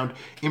first round,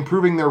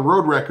 improving their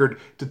road record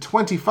to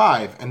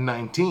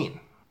 25-19.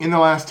 In the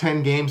last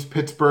 10 games,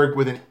 Pittsburgh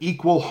with an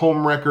equal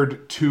home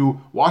record to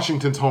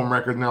Washington's home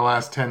record in their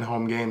last 10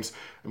 home games.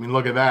 I mean,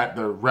 look at that.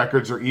 The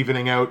records are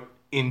evening out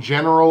in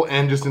general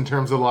and just in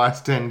terms of the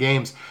last 10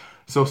 games.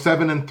 So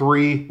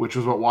 7-3, which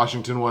was what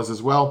Washington was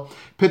as well.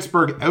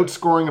 Pittsburgh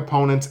outscoring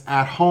opponents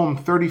at home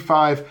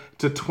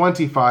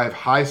 35-25,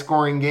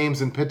 high-scoring games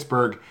in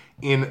Pittsburgh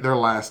in their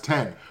last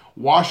 10.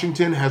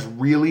 Washington has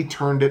really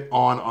turned it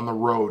on the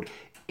road.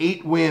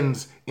 8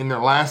 wins in their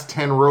last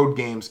 10 road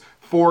games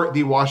for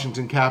the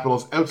Washington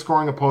Capitals,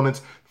 outscoring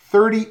opponents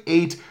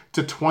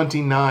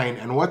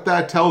 38-29. And what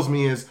that tells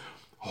me is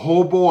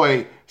oh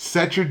boy,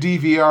 set your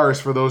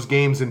DVRs for those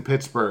games in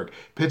Pittsburgh.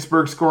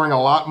 Pittsburgh scoring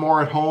a lot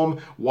more at home,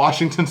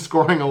 Washington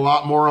scoring a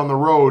lot more on the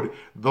road.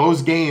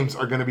 Those games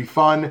are going to be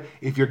fun.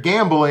 If you're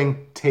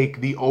gambling,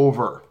 take the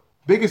over.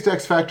 Biggest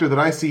X factor that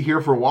I see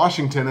here for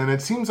Washington, and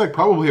it seems like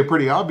probably a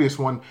pretty obvious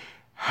one,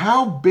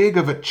 how big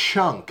of a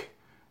chunk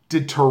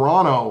did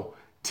Toronto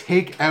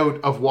take out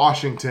of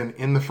Washington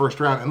in the first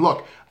round? And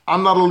look,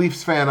 I'm not a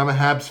Leafs fan, I'm a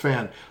Habs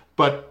fan,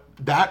 but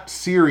that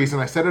series,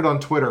 and I said it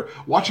on Twitter,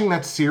 watching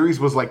that series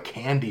was like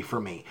candy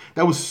for me.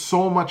 That was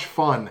so much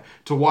fun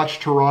to watch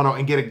Toronto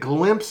and get a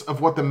glimpse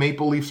of what the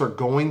Maple Leafs are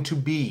going to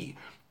be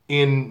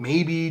in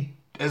maybe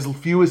as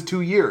few as 2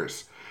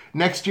 years.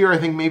 Next year, I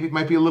think maybe it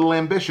might be a little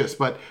ambitious,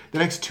 but the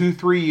next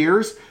 2-3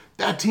 years,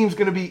 that team's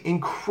going to be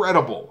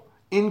incredible.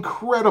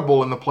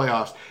 Incredible in the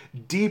playoffs.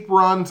 Deep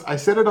runs. I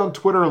said it on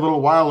Twitter a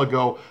little while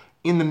ago.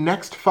 In the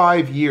next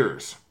 5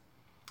 years,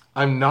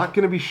 I'm not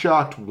going to be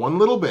shocked one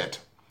little bit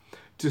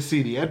to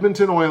see the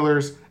Edmonton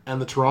Oilers and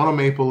the Toronto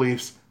Maple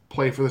Leafs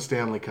play for the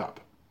Stanley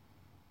Cup.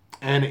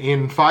 And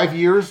in 5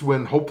 years,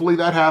 when hopefully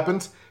that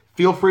happens,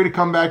 feel free to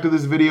come back to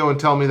this video and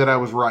tell me that I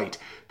was right.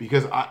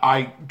 Because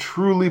I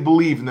truly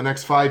believe in the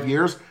next 5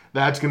 years,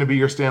 that's going to be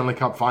your Stanley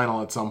Cup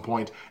final at some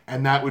point.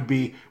 And that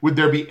would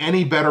there be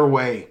any better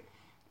way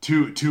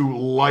to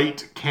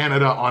light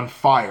Canada on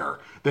fire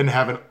than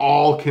have an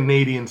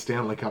all-Canadian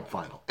Stanley Cup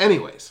final?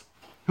 Anyways,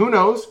 who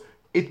knows?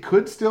 It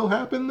could still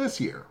happen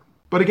this year.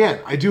 But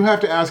again, I do have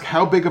to ask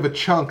how big of a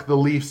chunk the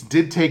Leafs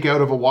did take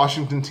out of a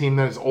Washington team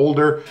that is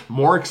older,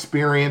 more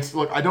experienced.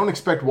 Look, I don't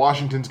expect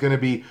Washington's going to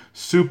be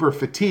super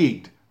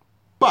fatigued,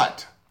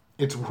 but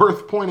it's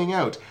worth pointing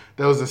out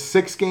that was a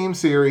 6-game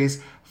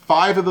series.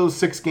 5 of those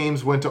 6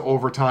 games went to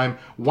overtime.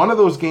 1 of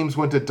those games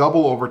went to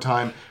double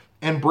overtime,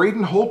 and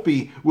Braden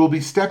Holtby will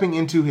be stepping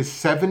into his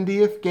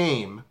 70th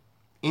game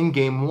in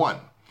Game 1.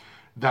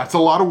 That's a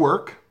lot of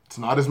work. It's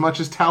not as much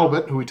as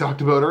Talbot, who we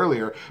talked about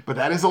earlier, but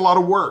that is a lot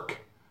of work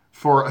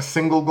for a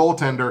single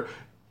goaltender.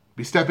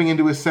 Be stepping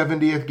into his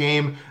 70th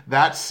game.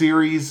 That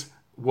series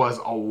was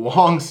a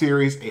long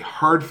series, a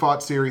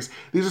hard-fought series.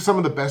 These are some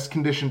of the best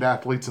conditioned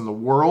athletes in the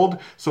world,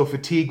 so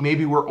fatigue,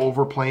 maybe we're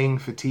overplaying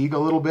fatigue a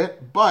little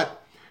bit,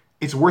 but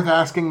it's worth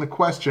asking the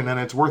question, and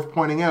it's worth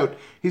pointing out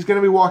he's going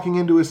to be walking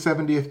into his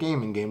 70th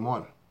game in Game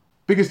 1.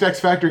 Biggest X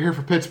factor here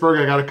for Pittsburgh,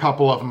 I got a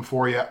couple of them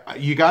for you.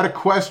 You got to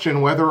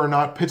question whether or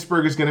not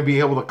Pittsburgh is going to be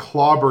able to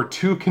clobber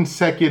 2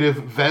 consecutive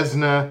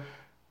Vezina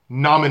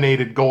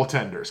nominated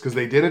goaltenders, because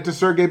they did it to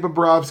Sergei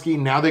Bobrovsky.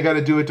 Now they got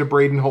to do it to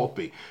Braden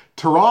Holtby.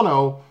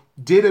 Toronto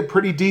did a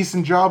pretty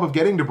decent job of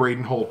getting to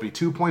Braden Holtby.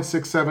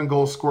 2.67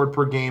 goals scored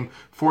per game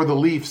for the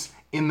Leafs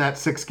in that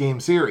 6-game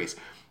series.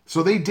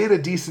 So they did a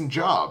decent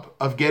job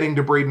of getting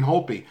to Braden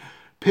Holtby.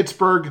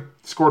 Pittsburgh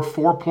scored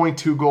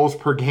 4.2 goals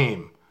per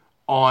game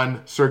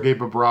on Sergei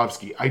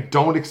Bobrovsky. I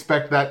don't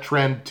expect that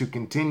trend to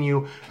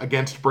continue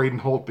against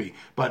Braden Holtby,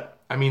 but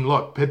I mean,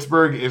 look,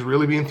 Pittsburgh is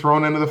really being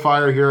thrown into the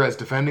fire here as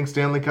defending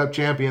Stanley Cup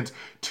champions,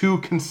 2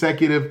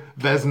 consecutive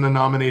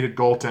Vezina-nominated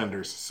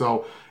goaltenders.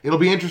 So it'll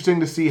be interesting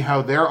to see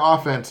how their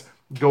offense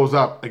goes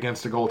up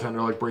against a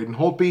goaltender like Braden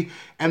Holtby.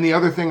 And the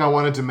other thing I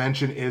wanted to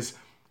mention is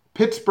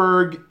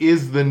Pittsburgh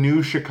is the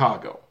new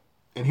Chicago.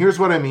 And here's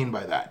what I mean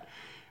by that.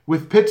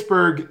 With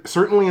Pittsburgh,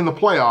 certainly in the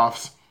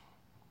playoffs,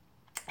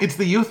 it's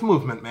the youth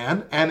movement,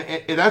 man. And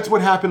that's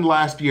what happened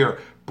last year.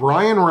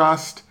 Brian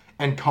Rust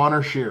and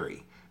Connor Sheary.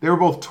 They were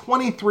both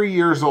 23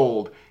 years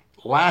old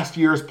last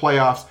year's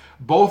playoffs.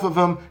 Both of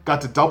them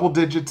got to double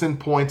digits in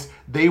points.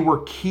 They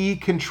were key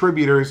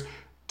contributors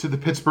to the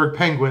Pittsburgh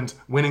Penguins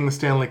winning the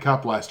Stanley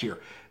Cup last year.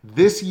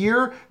 This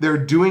year, they're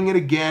doing it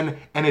again,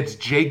 and it's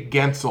Jake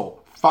Guentzel.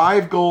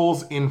 5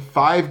 goals in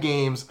 5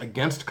 games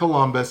against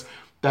Columbus.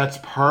 That's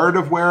part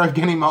of where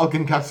Evgeny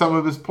Malkin got some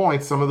of his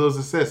points, some of those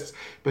assists.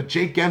 But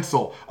Jake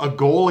Guentzel, a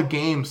goal a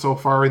game so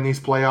far in these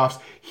playoffs.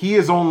 He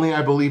is only,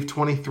 I believe,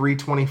 23,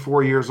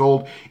 24 years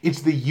old.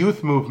 It's the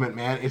youth movement,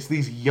 man. It's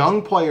these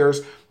young players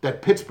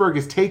that Pittsburgh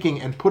is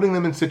taking and putting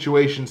them in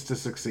situations to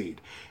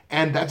succeed.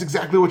 And that's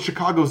exactly what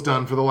Chicago's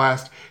done for the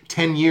last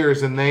 10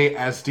 years. And they,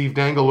 as Steve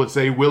Dangle would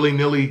say,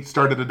 willy-nilly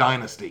started a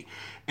dynasty.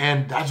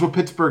 And that's what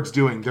Pittsburgh's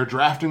doing. They're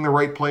drafting the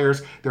right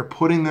players. They're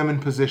putting them in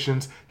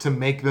positions to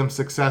make them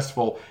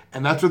successful.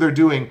 And that's what they're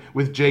doing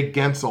with Jake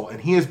Guentzel.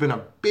 And he has been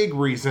a big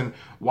reason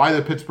why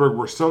the Pittsburgh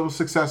were so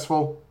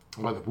successful.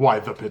 Why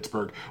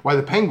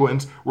the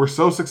Penguins were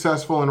so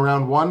successful in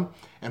round 1,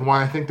 and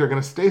why I think they're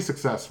going to stay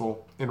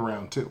successful in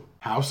round 2.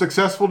 How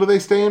successful do they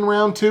stay in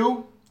round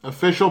 2?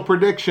 Official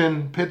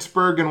prediction,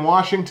 Pittsburgh and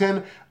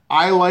Washington.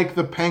 I like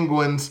the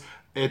Penguins.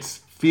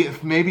 It's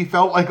maybe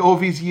felt like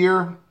Ovi's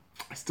year.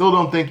 I still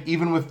don't think,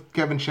 even with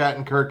Kevin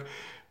Shattenkirk,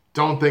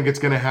 don't think it's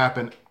going to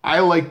happen. I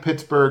like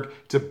Pittsburgh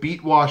to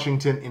beat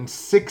Washington in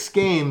 6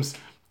 games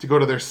to go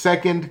to their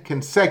 2nd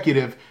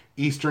consecutive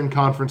Eastern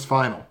Conference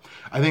Final.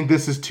 I think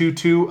this is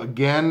 2-2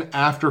 again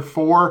after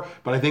 4,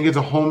 but I think it's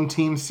a home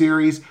team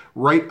series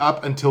right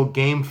up until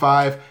Game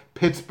 5.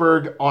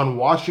 Pittsburgh on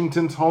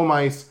Washington's home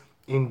ice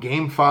in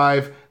Game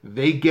 5.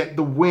 They get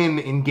the win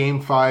in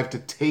Game 5 to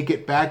take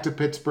it back to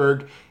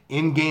Pittsburgh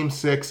in Game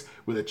 6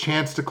 with a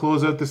chance to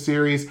close out the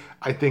series.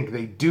 I think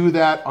they do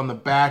that on the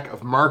back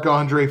of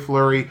Marc-Andre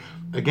Fleury.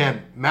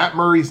 Again, Matt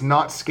Murray's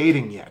not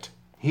skating yet.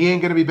 He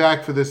ain't going to be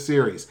back for this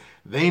series.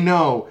 They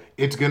know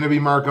it's going to be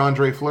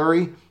Marc-Andre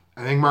Fleury.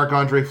 I think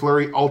Marc-Andre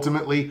Fleury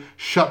ultimately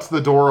shuts the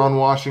door on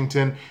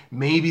Washington.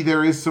 Maybe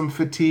there is some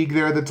fatigue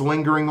there that's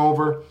lingering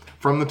over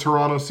from the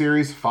Toronto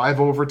series. 5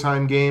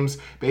 overtime games,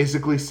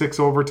 basically 6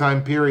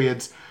 overtime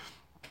periods.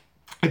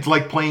 It's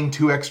like playing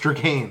 2 extra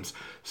games.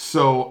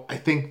 So I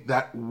think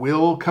that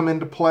will come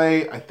into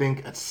play. I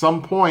think at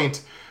some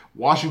point,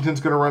 Washington's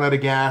going to run out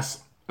of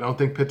gas. I don't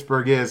think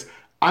Pittsburgh is.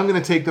 I'm going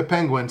to take the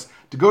Penguins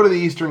to go to the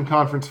Eastern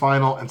Conference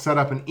Final and set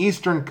up an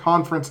Eastern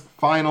Conference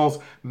Finals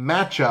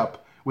matchup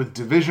with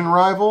division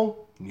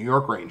rival New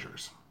York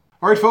Rangers.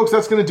 All right, folks,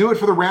 that's going to do it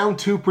for the round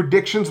 2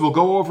 predictions. We'll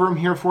go over them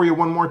here for you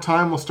one more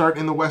time. We'll start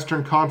in the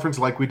Western Conference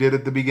like we did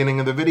at the beginning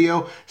of the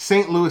video.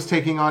 St. Louis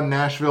taking on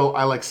Nashville.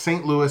 I like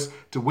St. Louis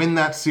to win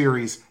that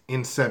series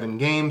in 7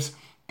 games.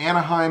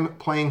 Anaheim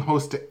playing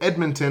host to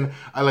Edmonton.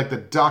 I like the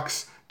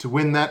Ducks to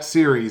win that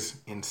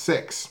series in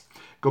 6.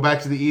 Go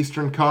back to the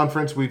Eastern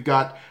Conference. We've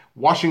got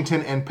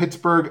Washington and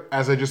Pittsburgh.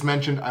 As I just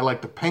mentioned, I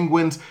like the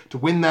Penguins to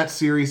win that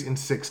series in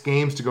 6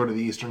 games to go to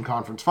the Eastern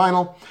Conference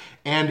Final.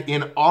 And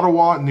in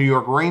Ottawa, New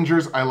York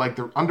Rangers, I like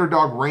the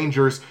underdog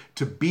Rangers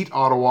to beat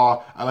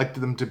Ottawa. I like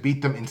them to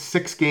beat them in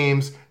 6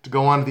 games to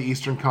go on to the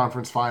Eastern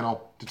Conference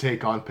Final to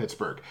take on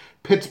Pittsburgh.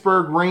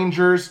 Pittsburgh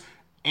Rangers,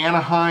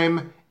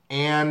 Anaheim,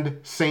 and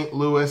St.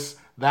 Louis.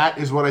 That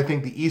is what I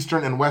think the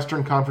Eastern and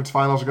Western Conference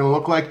Finals are going to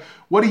look like.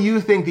 What do you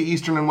think the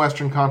Eastern and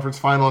Western Conference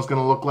Final is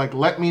going to look like?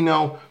 Let me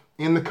know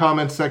in the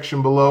comments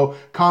section below.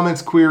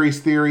 Comments, queries,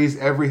 theories,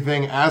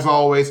 everything. As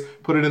always,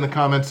 put it in the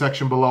comments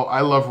section below.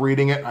 I love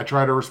reading it. I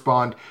try to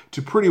respond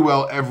to pretty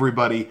well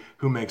everybody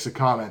who makes a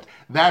comment.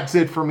 That's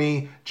it for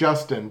me,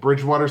 Justin,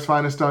 Bridgewater's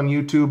Finest on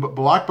YouTube,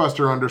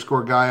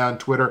 Blockbuster_guy on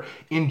Twitter.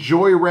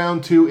 Enjoy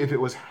round 2. If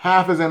it was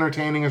half as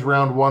entertaining as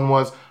round 1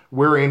 was,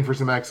 we're in for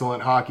some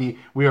excellent hockey.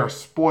 We are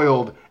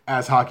spoiled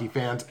as hockey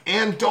fans.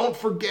 And don't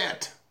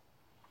forget,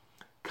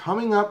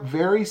 coming up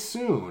very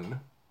soon,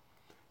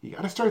 you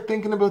got to start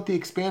thinking about the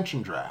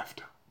expansion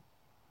draft.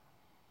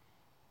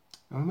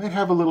 And we might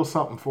have a little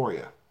something for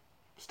you.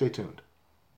 Stay tuned.